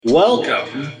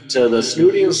Welcome to the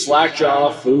Snooty and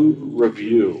Slackjaw Food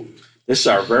Review. This is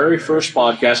our very first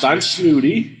podcast. I'm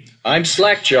Snooty. I'm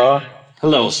Slackjaw.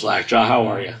 Hello, Slackjaw. How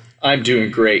are you? I'm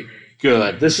doing great.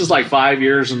 Good. This is like 5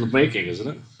 years in the making, isn't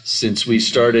it? Since we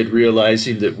started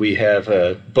realizing that we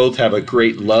both have a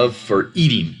great love for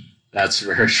eating. That's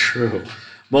very true.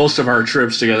 Most of our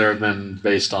trips together have been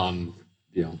based on,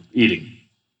 eating.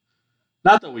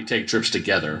 Not that we take trips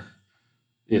together,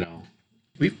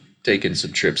 We've taken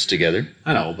some trips together.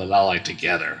 I know, but I like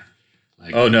together.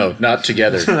 Oh, no, not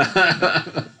together.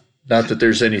 Not that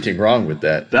there's anything wrong with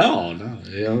that. No.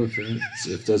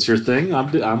 If that's your thing,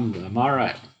 I'm all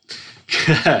right.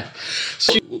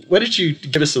 So, why don't you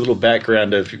give us a little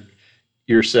background of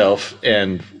yourself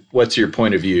and what's your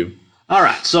point of view? All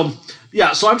right. So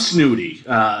I'm Snooty.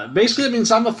 Basically, it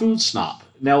means I'm a food snob.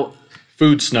 Now,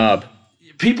 Food snob.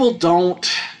 people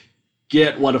don't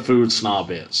get what a food snob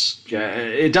is.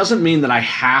 It doesn't mean that I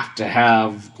have to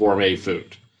have gourmet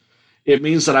food. It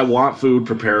means that I want food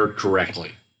prepared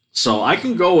correctly. So I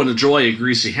can go and enjoy a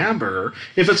greasy hamburger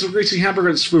if it's a greasy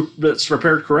hamburger that's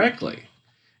prepared correctly.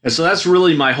 And so that's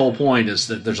really my whole point, is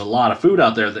that there's a lot of food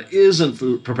out there that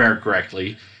isn't prepared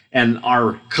correctly, and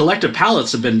our collective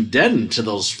palates have been deadened to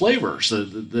those flavors.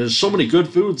 There's so many good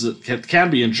foods that can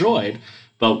be enjoyed,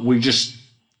 but we just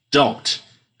don't,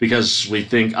 because we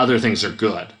think other things are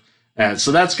good. And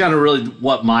so that's kind of really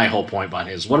what my whole point behind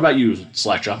it is. What about you,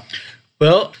 Slackjaw?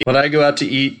 Well, when I go out to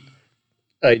eat,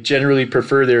 I generally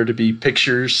prefer there to be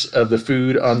pictures of the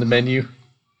food on the menu.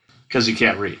 Because you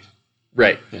can't read.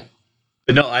 Right. Yeah.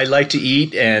 But no, I like to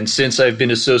eat, and since I've been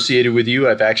associated with you,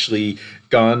 I've actually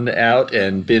gone out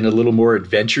and been a little more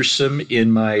adventuresome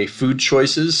in my food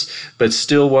choices. But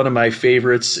still, one of my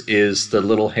favorites is the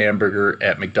little hamburger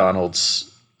at McDonald's.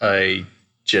 I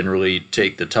generally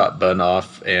take the top bun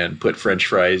off and put French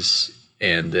fries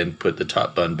and then put the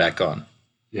top bun back on.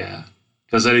 Yeah.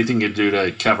 Because anything you do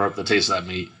to cover up the taste of that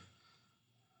meat.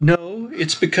 No,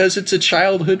 it's because it's a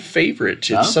childhood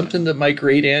favorite. It's something that my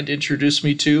great aunt introduced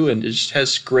me to, and it just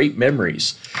has great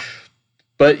memories.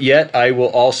 But yet, I will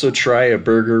also try a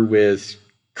burger with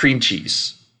cream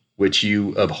cheese, which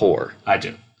you abhor. I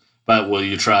do. But will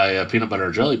you try a peanut butter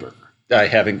and jelly burger? I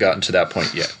haven't gotten to that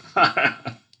point yet.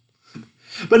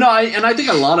 But no, I think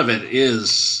a lot of it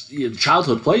is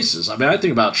childhood places. I mean, I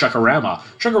think about Chuck-A-Rama.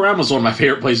 Chuck-A-Rama is one of my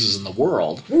favorite places in the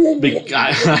world.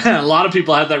 A lot of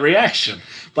people have that reaction.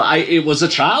 But it was a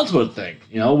childhood thing.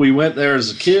 We went there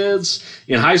as kids.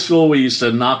 In high school, we used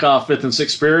to knock off 5th and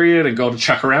 6th period and go to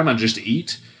Chuck-A-Rama and just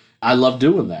eat. I love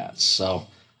doing that. So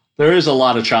there is a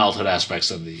lot of childhood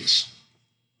aspects in these.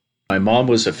 My mom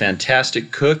was a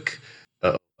fantastic cook.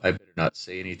 I better not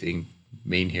say anything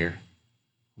mean here.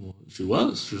 Well, she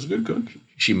was. She was a good cook.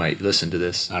 She might listen to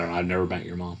this. I don't know. I've never met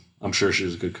your mom. I'm sure she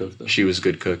was a good cook, though. She was a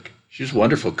good cook. She was a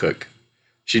wonderful cook.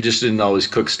 She just didn't always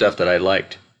cook stuff that I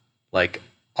liked, like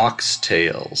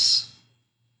oxtails.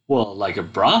 Well, like a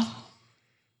broth?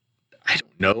 I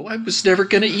don't know. I was never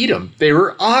going to eat them. They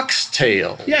were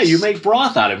oxtails. Yeah, you make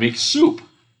broth out of it. Make soup.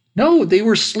 No, they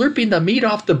were slurping the meat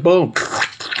off the bone.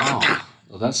 Oh,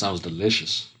 well, that sounds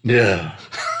delicious. Yeah.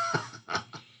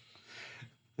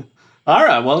 All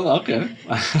right, well, okay.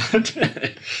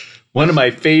 One of my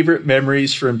favorite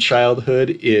memories from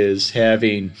childhood is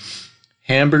having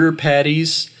hamburger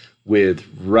patties with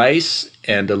rice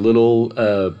and a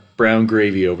little brown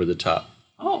gravy over the top.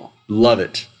 Oh. Love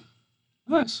it.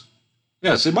 Nice.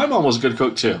 Yeah, see, my mom was a good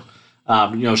cook, too.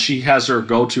 She has her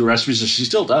go-to recipes, and she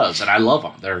still does, and I love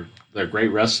them. They're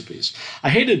great recipes. I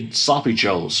hated Sloppy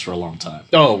Joes for a long time.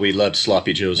 Oh, we loved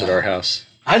Sloppy Joes at our house.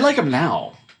 I like them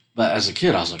now. But as a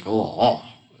kid, I was like, oh.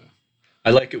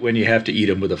 I like it when you have to eat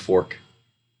them with a fork.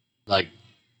 Like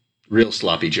real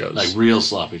Sloppy Joes. Like real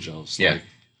Sloppy Joes. Yeah.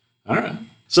 All right.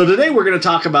 So today we're going to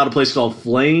talk about a place called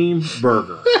Flame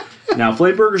Burger. Now,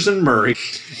 Flame Burger's in Murray.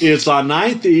 It's on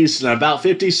 9th East and about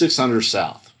 5600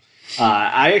 South.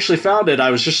 I actually found it.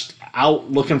 I was just out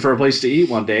looking for a place to eat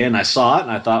one day, and I saw it,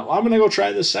 and I thought, well, I'm going to go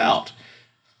try this out.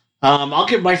 I'll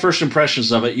give my first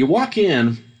impressions of it. You walk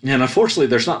in, and unfortunately,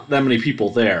 there's not that many people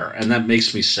there, and that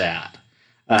makes me sad.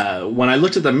 When I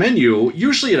looked at the menu,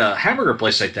 usually at a hamburger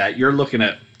place like that, you're looking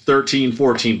at $13,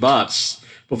 $14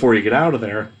 before you get out of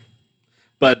there.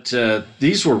 But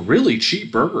these were really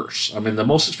cheap burgers. I mean, the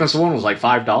most expensive one was like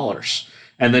 $5,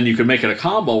 and then you could make it a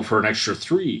combo for an extra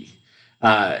 $3.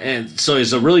 And so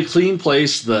it's a really clean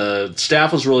place. The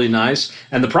staff was really nice,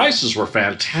 and the prices were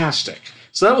fantastic.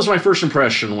 So that was my first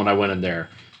impression when I went in there.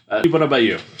 What about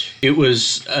you? It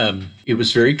was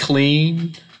very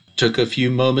clean. Took a few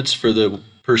moments for the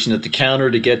person at the counter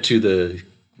to get to the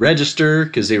register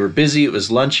because they were busy. It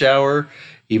was lunch hour.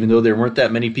 even though there weren't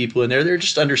that many people in there. They're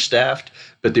just understaffed,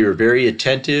 but they were very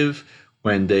attentive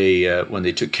when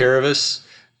they took care of us,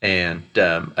 and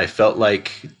I felt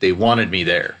like they wanted me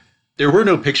there. There were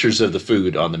no pictures of the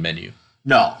food on the menu.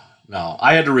 No,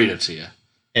 I had to read it to you.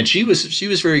 And she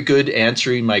was very good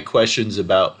answering my questions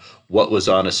about what was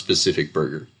on a specific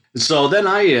burger. So then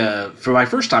for my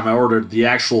first time, I ordered the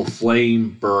actual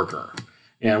Flame Burger.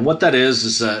 And what that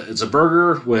is it's a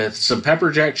burger with some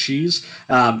pepper jack cheese.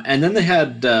 And then they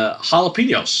had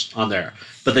jalapenos on there.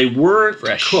 But they weren't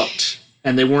cooked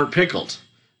and they weren't pickled.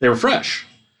 They were fresh.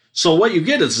 So what you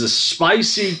get is this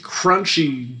spicy,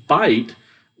 crunchy bite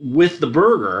with the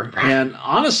burger. And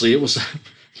honestly, it was...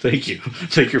 Thank you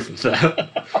for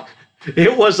that.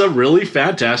 It was a really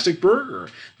fantastic burger.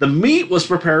 The meat was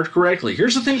prepared correctly.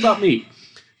 Here's the thing about meat.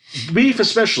 Beef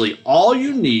especially, all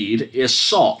you need is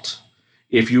salt.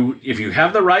 If you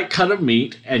have the right cut of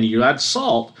meat and you add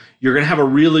salt, you're going to have a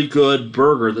really good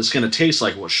burger that's going to taste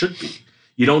like what should be.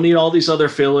 You don't need all these other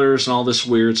fillers and all this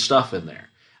weird stuff in there.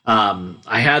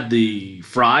 I had the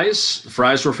fries. The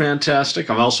fries were fantastic.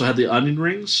 I've also had the onion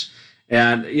rings.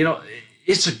 And,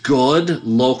 it's a good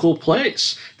local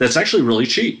place that's actually really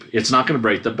cheap. It's not going to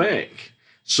break the bank.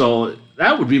 So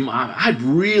that would be I'd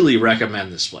really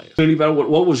recommend this place.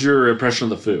 What was your impression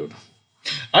of the food?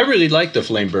 I really liked the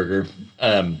Flame Burger.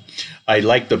 I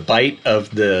liked the bite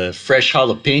of the fresh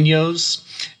jalapenos.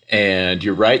 And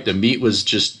you're right, the meat was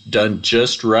just done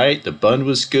just right. The bun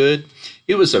was good.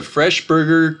 It was a fresh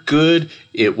burger, good.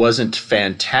 It wasn't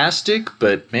fantastic,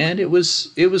 but man, it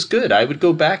was good. I would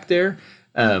go back there.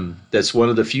 That's one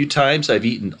of the few times I've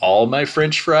eaten all my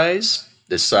French fries,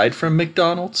 aside from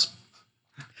McDonald's.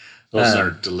 Those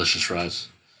are delicious fries.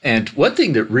 And one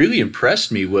thing that really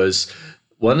impressed me was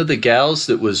one of the gals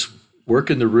that was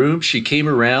working the room. She came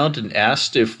around and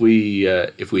asked if we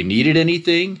needed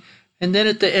anything. And then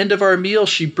at the end of our meal,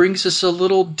 she brings us a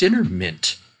little dinner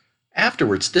mint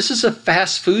afterwards. This is a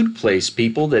fast food place,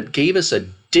 people, that gave us a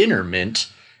dinner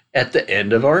mint at the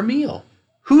end of our meal.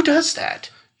 Who does that?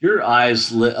 Your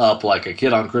eyes lit up like a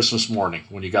kid on Christmas morning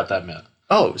when you got that mint.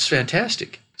 Oh, it was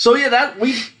fantastic. So yeah,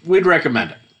 we'd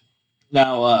recommend it.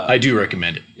 Now I do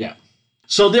recommend it. Yeah.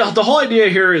 So the whole idea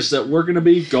here is that we're going to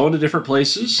be going to different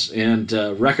places and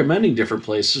recommending different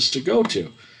places to go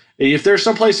to. If there's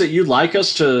some place that you'd like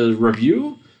us to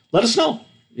review, let us know.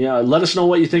 Yeah, let us know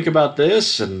what you think about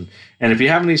this, and if you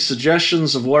have any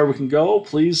suggestions of where we can go,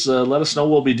 please let us know.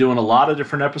 We'll be doing a lot of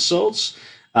different episodes.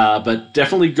 But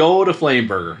definitely go to Flame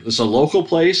Burger. It's a local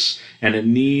place, and it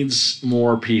needs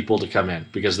more people to come in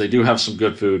because they do have some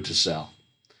good food to sell.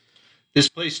 This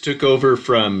place took over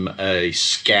from a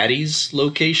Scatty's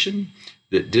location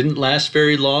that didn't last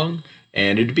very long,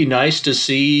 and it'd be nice to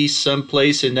see some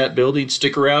place in that building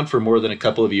stick around for more than a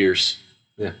couple of years.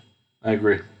 Yeah, I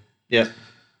agree. Yeah.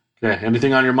 Okay,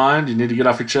 anything on your mind you need to get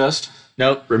off your chest?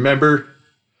 No, remember...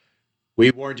 We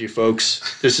warned you,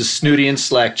 folks. This is Snooty and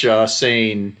Slackjaw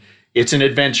saying it's an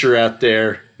adventure out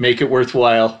there. Make it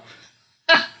worthwhile.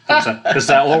 Is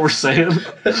that what we're saying?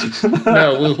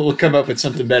 No, we'll come up with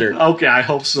something better. Okay, I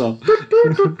hope so.